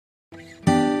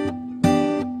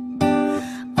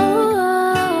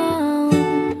Oh,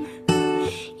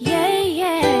 yeah,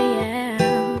 yeah,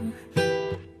 yeah.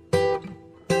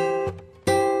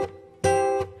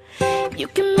 You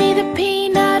give me the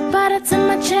peanut butter to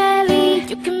my jelly.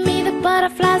 You give me the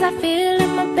butterflies I feel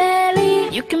in my belly.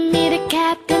 You give me the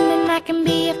captain and I can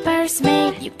be your first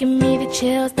mate. You give me the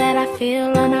chills that I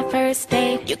feel on our first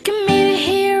date. You give me the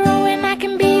hero and I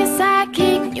can be your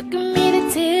sidekick. You give me the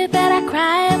tear that I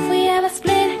cry if we ever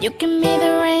split. You give me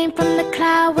the rain from the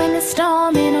cloud when it's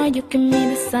storming, or you give me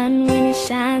the sun when it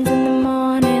shines in the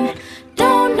morning.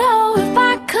 Don't know if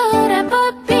I could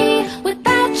ever be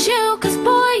without you, 'cause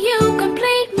boy,